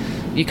 and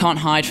you can't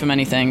hide from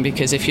anything,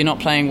 because if you're not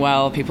playing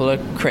well, people are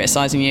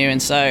criticizing you.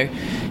 And so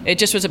it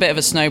just was a bit of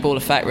a snowball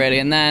effect, really.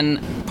 And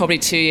then probably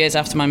 2 years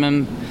after my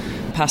mum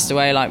passed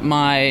away, like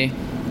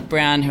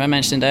Brianne, who I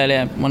mentioned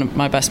earlier, one of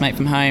my best mate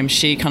from home,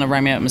 she kind of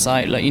rang me up and was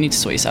like, look, you need to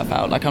sort yourself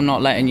out. Like, I'm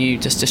not letting you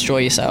just destroy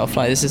yourself.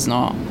 Like, this is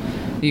not,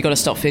 you got to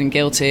stop feeling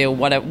guilty, or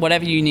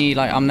whatever you need.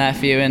 Like, I'm there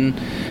for you. And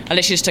I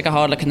literally just took a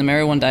hard look in the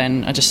mirror one day,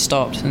 and I just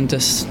stopped, and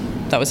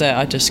that was it.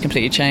 I just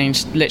completely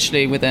changed,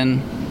 literally within,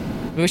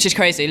 which is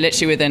crazy,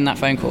 literally within that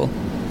phone call.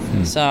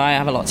 So I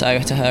have a lot to owe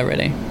to her,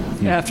 really.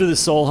 Yeah, after the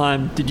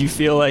Solheim, did you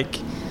feel like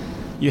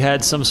you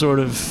had some sort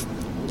of,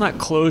 not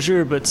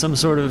closure, but some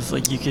sort of,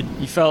 like,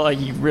 you felt like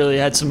you really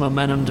had some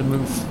momentum to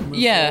move forward?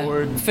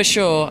 Yeah, for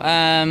sure.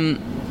 I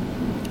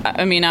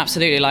mean,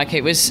 absolutely. Like,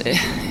 it was,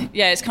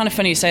 yeah, it's kind of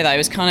funny you say that.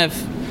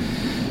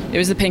 It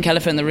was the pink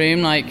elephant in the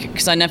room, like,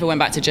 because I never went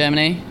back to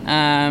Germany,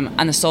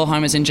 and the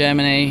Solheim was in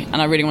Germany,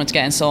 and I really wanted to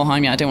get in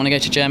Solheim, yet I didn't want to go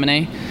to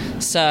Germany.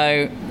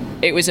 So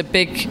it was a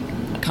big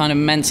kind of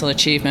mental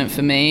achievement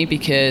for me,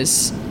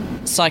 because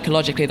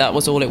psychologically that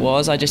was all it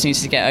was. I just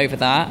needed to get over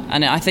that,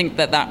 and I think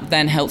that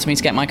then helped me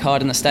to get my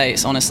card in the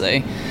States,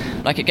 honestly.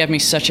 Like, it gave me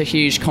such a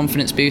huge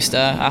confidence booster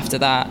after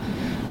that,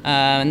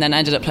 and then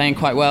ended up playing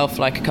quite well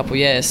for like a couple of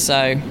years.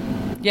 So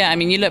yeah, I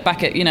mean, you look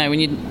back at, you know, when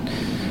you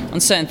on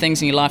certain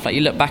things in your life, like,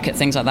 you look back at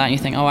things like that and you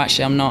think, oh,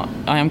 actually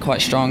I am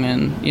quite strong,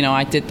 and, you know,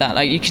 I did that.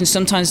 Like, you can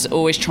sometimes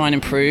always try and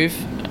improve,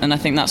 and I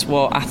think that's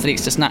what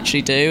athletes just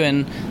naturally do.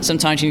 And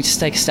sometimes you need to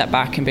take a step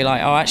back and be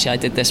like, oh, actually I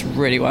did this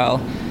really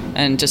well,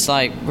 and just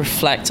like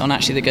reflect on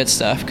actually the good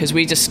stuff, because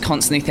we just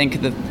constantly think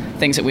of the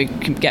things that we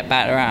can get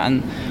better at,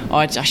 and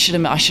I should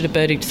have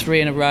birdied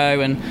 3 in a row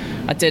and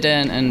I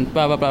didn't, and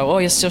blah blah blah. Oh,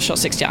 you still shot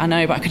 60. I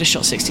know, but I could have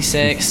shot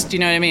 66. Do you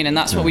know what I mean? And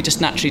that's what we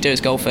just naturally do as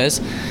golfers.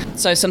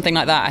 So something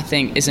like that, I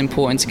think, is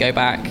important to go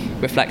back,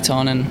 reflect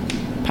on, and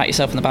pat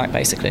yourself on the back,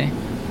 basically.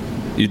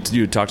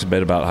 You talked a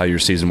bit about how your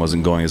season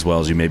wasn't going as well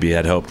as you maybe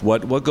had hoped.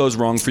 What goes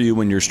wrong for you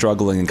when you're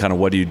struggling, and kind of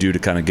what do you do to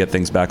kind of get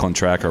things back on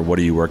track, or what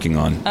are you working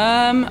on?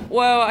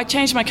 Well, I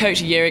changed my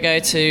coach a year ago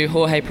to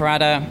Jorge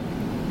Parada,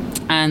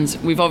 and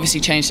we've obviously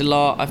changed a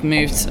lot. I've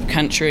moved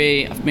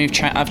country,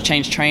 I've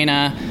changed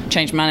trainer,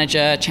 changed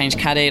manager, changed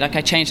caddy. Like,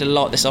 I changed a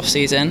lot this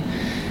off-season.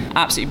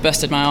 Absolutely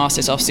busted my arse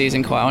this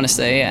off-season, quite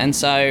honestly. And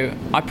so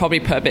I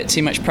probably put a bit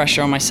too much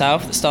pressure on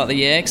myself at the start of the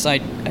year, because I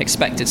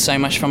expected so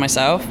much from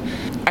myself.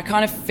 I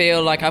kind of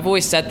feel like, I've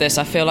always said this,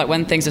 I feel like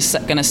when things are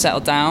going to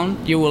settle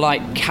down, you will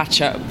like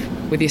catch up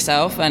with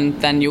yourself, and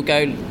then you'll go,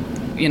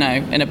 you know,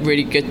 in a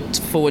really good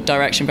forward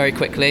direction very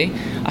quickly.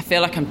 I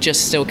feel like I'm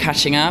just still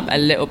catching up a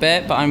little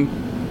bit, but I'm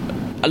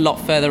a lot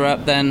further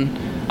up than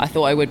I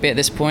thought I would be at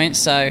this point.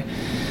 So,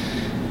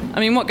 I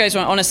mean, what goes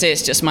wrong? Honestly,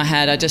 it's just my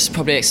head. I just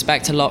probably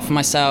expect a lot from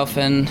myself,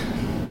 and,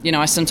 you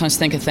know, I sometimes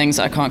think of things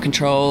that I can't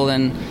control,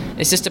 and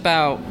it's just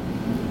about,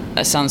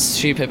 it sounds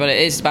stupid, but it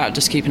is about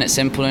just keeping it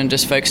simple and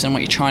just focusing on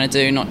what you're trying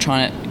to do,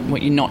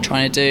 what you're not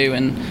trying to do.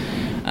 And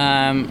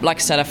like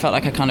I said, I felt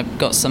like I kind of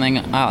got something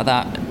out of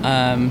that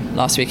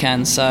last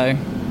weekend. So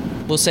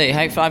we'll see.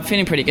 I'm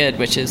feeling pretty good,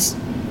 which is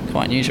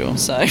quite unusual.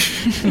 So,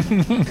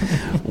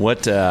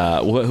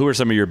 who are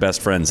some of your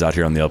best friends out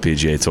here on the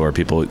LPGA Tour?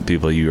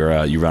 People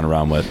you run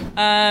around with?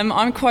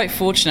 I'm quite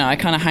fortunate. I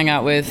kind of hang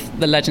out with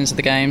the legends of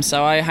the game.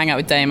 So I hang out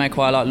with Damo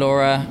quite a lot,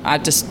 Laura. I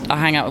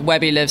hang out with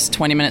Webby, lives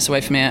 20 minutes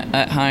away from me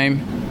at home.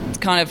 It's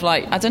kind of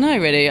like, I don't know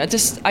really. I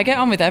get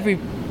on with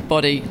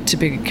everybody, to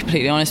be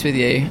completely honest with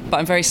you. But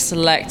I'm very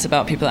select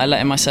about people that I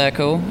let in my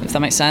circle, if that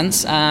makes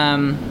sense.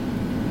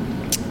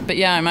 But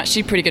yeah, I'm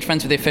actually pretty good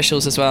friends with the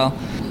officials as well.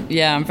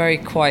 Yeah, I'm very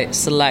quite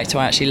select who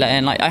I actually let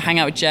in. Like, I hang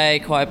out with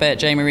Jay quite a bit,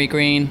 Jay Marie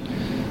Green.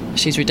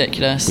 She's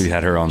ridiculous. We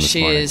had her on this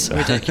morning. She is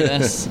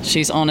ridiculous.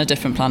 She's on a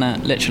different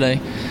planet, literally.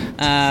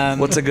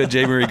 What's a good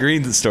Jay Marie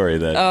Green story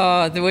then?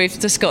 Oh, we've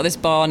just got this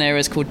bar near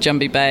us called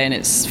Jumbie Bay, and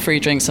it's free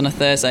drinks on a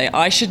Thursday.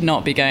 I should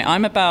not be going.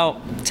 I'm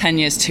about 10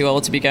 years too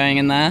old to be going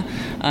in there,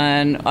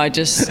 and I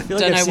just I feel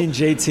like I've seen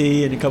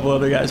JT and a couple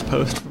other guys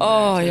post.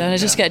 Oh yeah, and I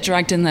just get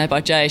dragged in there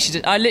by Jay.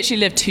 I literally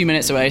live 2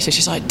 minutes away, so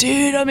she's like,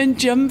 "Dude, I'm in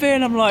Jumbie,"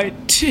 and I'm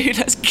like, "Dude,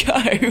 let's go!"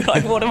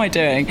 Like, what am I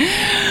doing?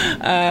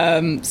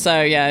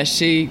 So yeah,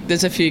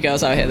 there's a few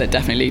girls out here that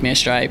definitely lead me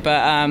astray, but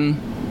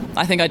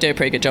I think I do a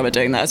pretty good job at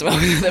doing that as well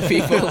with other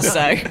people.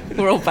 So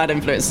we're all bad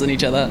influences on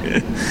each other.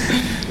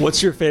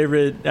 What's your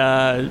favorite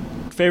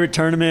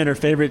tournament or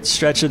favorite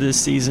stretch of this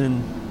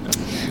season?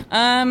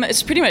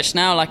 It's pretty much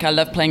now, like, I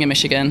love playing in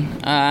Michigan.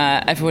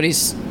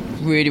 Everybody's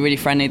really, really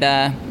friendly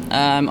there.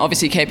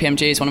 Obviously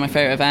KPMG is one of my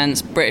favorite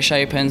events, British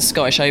Open,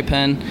 Scottish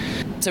Open.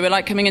 So we're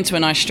like coming into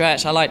a nice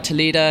stretch. I like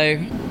Toledo.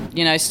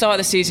 You know, start of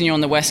the season, you're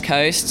on the West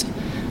Coast.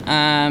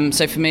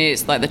 So for me,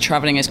 it's like the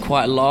traveling is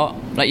quite a lot.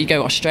 Like, you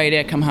go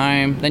Australia, come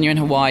home, then you're in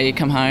Hawaii,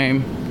 come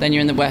home, then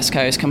you're in the West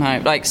Coast, come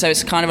home. Like, so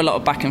it's kind of a lot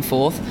of back and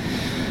forth.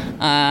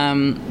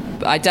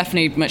 I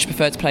definitely much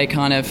prefer to play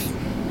kind of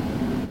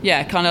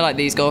Yeah, kind of like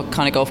these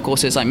kind of golf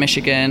courses like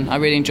Michigan. I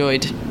really enjoy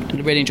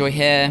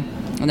here.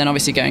 And then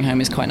obviously going home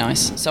is quite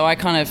nice. So I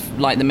kind of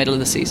like the middle of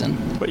the season.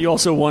 But you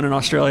also won in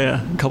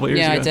Australia a couple years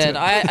ago. Yeah, I did.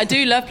 I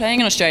do love playing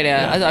in Australia.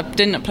 Yeah. I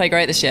didn't play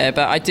great this year,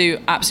 but I do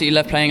absolutely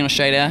love playing in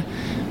Australia.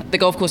 The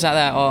golf courses out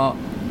there are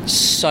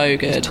so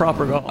good. It's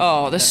proper golf.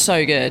 Oh, they're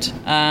so good.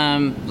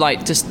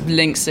 Like just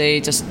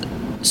linksy, just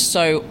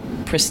so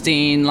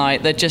pristine.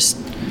 Like they're just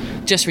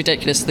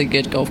ridiculously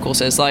good golf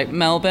courses. Like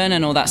Melbourne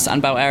and all that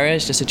Sandbelt area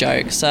is just a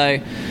joke. So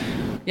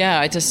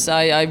yeah, I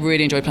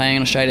really enjoy playing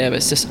in Australia, but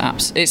it's just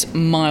it's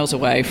miles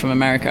away from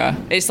America.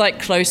 It's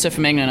like closer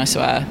from England, I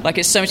swear. Like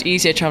it's so much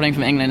easier traveling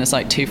from England. It's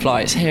like 2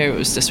 flights. Here it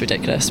was just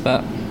ridiculous,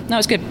 but no,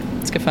 it's good.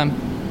 It's good fun.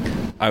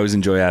 I always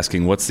enjoy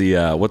asking, what's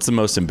the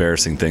most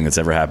embarrassing thing that's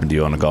ever happened to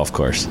you on a golf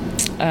course?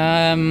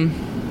 I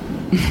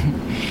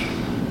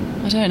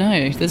don't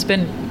know. There's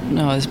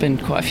been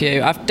quite a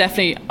few.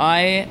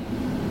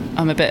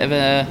 I'm a bit of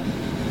a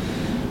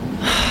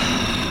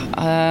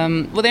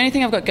well, the only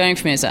thing I've got going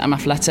for me is that I'm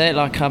athletic.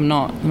 Like I'm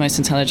not the most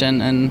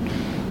intelligent, and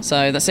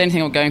so that's the only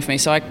thing I've got going for me.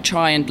 So I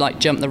try and like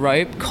jump the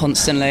rope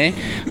constantly,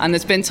 and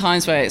there's been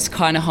times where it's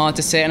kind of hard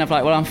to sit, and I'm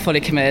like, well, I'm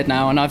fully committed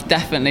now, and I've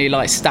definitely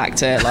like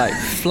stacked it like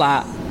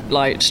flat,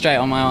 like straight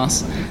on my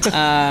ass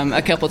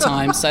a couple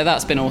times. So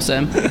that's been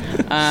awesome.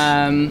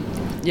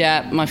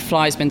 Yeah, my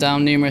fly's been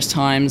down numerous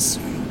times.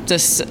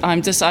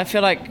 I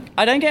feel like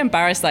I don't get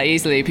embarrassed that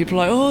easily.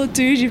 People are like, oh,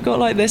 dude, you've got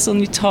like this on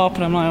your top,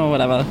 and I'm like, oh,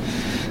 whatever.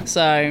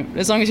 So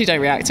as long as you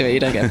don't react to it, you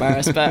don't get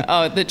embarrassed.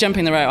 But the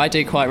jumping the rope, I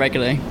do quite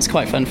regularly. It's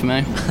quite fun for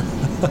me. I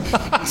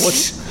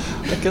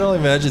can only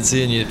imagine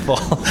seeing you fall.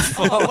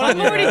 Well, I'm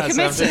already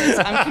committed.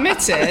 I'm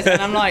committed,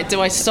 and I'm like, do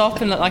I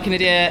stop and look like an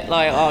idiot?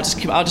 Like, I'll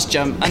just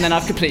jump, and then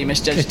I've completely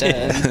misjudged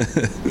it.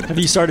 Have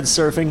you started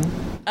surfing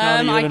now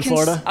that you live in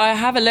Florida? I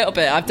have a little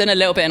bit. I've done a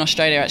little bit in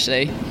Australia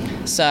actually.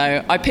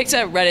 So I picked it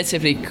up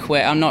relatively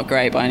quick. I'm not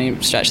great by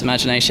any stretch of the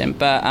imagination,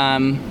 but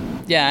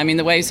yeah, I mean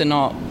the waves are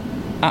not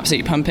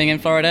absolutely pumping in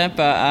Florida,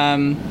 but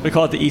we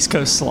call it the East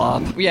Coast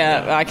slop.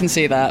 Yeah, I can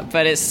see that,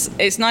 but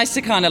it's nice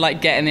to kind of like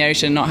get in the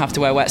ocean and not have to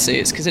wear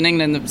wetsuits, because in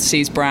England the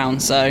sea's brown,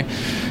 so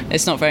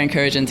it's not very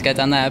encouraging to get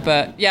down there.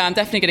 But yeah, I'm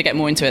definitely going to get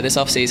more into it this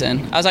off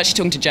season. I was actually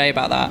talking to Jay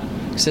about that,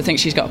 because I think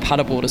she's got a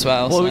paddleboard as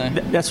well. Well,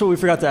 so. That's what we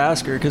forgot to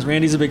ask her, because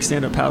Randy's a big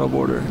stand-up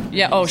paddleboarder.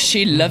 Yeah, oh,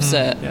 she loves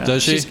it. Yeah.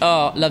 Does she?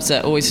 Loves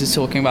it, always is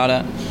talking about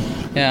it.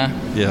 Yeah.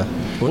 Yeah.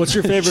 What's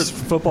your favorite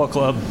football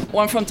club?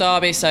 Well, I'm from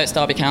Derby, so it's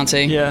Derby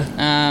County. Yeah.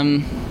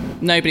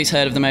 Nobody's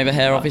heard of them over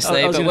here,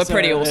 obviously, but we're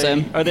pretty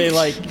awesome. Are they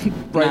like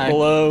right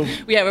below?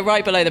 Yeah, we're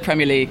right below the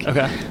Premier League.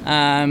 Okay.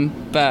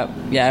 But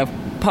yeah,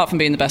 apart from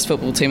being the best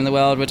football team in the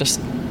world,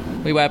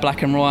 we wear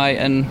black and white,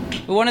 and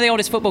we're one of the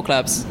oldest football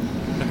clubs.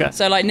 Okay.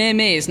 So like near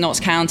me is Notts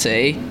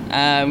County,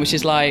 which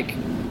is like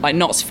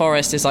Notts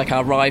Forest is like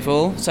our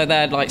rival. So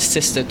their like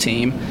sister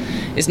team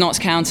is Notts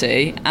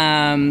County.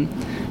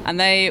 And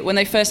when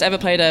they first ever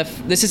played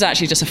this is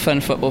actually just a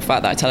fun football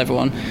fact that I tell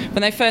everyone.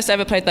 When they first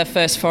ever played their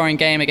first foreign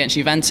game against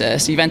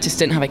Juventus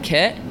didn't have a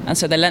kit, and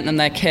so they lent them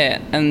their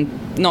kit, and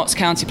Notts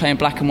County playing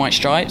black and white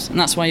stripes, and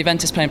that's why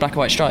Juventus playing black and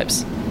white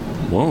stripes.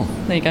 Whoa.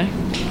 There you go.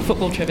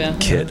 Football trivia.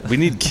 Kit. We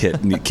need kit.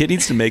 Kit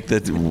needs to make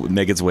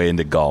its way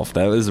into golf.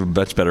 That is a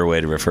much better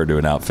way to refer to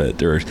an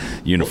outfit or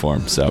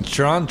uniform. So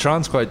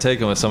Tron's quite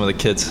taken with some of the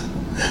kits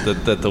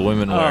that the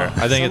women wear.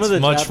 I think it's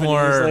much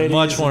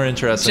more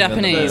interesting.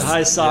 Japanese. Than The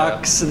high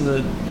socks and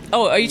the.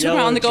 Oh, are you talking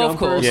about on the golf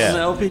course?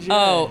 Yeah. On the LPGA?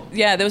 Oh,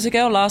 yeah. There was a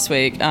girl last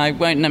week. I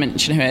won't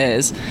mention who it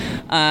is.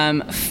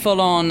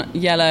 Full-on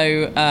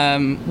yellow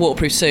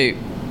waterproof suit,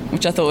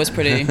 which I thought was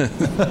pretty.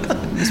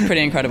 It's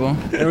pretty incredible.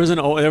 There was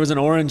an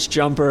orange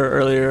jumper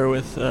earlier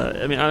with.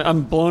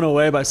 I'm blown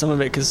away by some of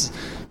it, because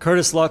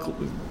Curtis Luck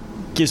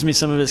gives me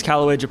some of his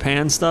Callaway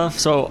Japan stuff,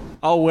 so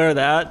I'll wear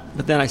that.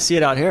 But then I see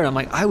it out here, and I'm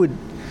like, I would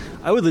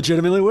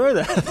legitimately wear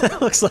that.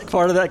 That looks like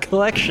part of that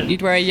collection.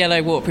 You'd wear a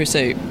yellow waterproof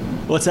suit.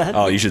 What's that?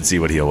 Oh, you should see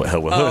what he'll wear.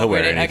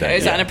 Really? Anything. Okay.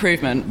 Is that an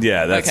improvement?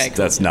 Yeah, that's okay, cool.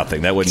 That's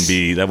nothing. That wouldn't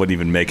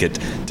even make it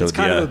to it's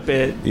kind of a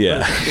bit.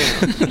 Yeah.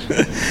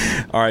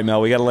 All right,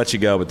 Mel, we got to let you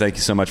go, but thank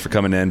you so much for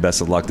coming in.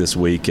 Best of luck this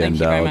week, and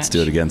let's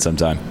do it again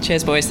sometime.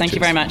 Cheers, boys. Thank you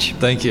very much.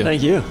 Thank you.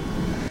 Thank you.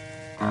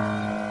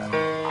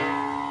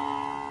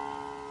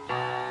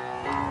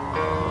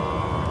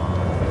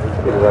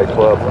 Be the right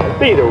club.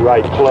 Be the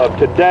right club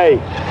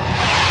today.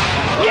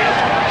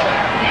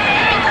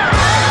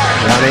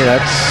 Johnny,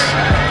 that's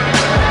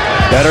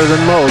better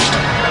than most.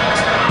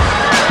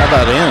 How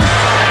about in?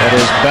 That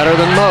is better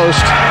than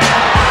most.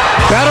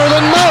 Better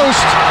than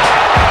most!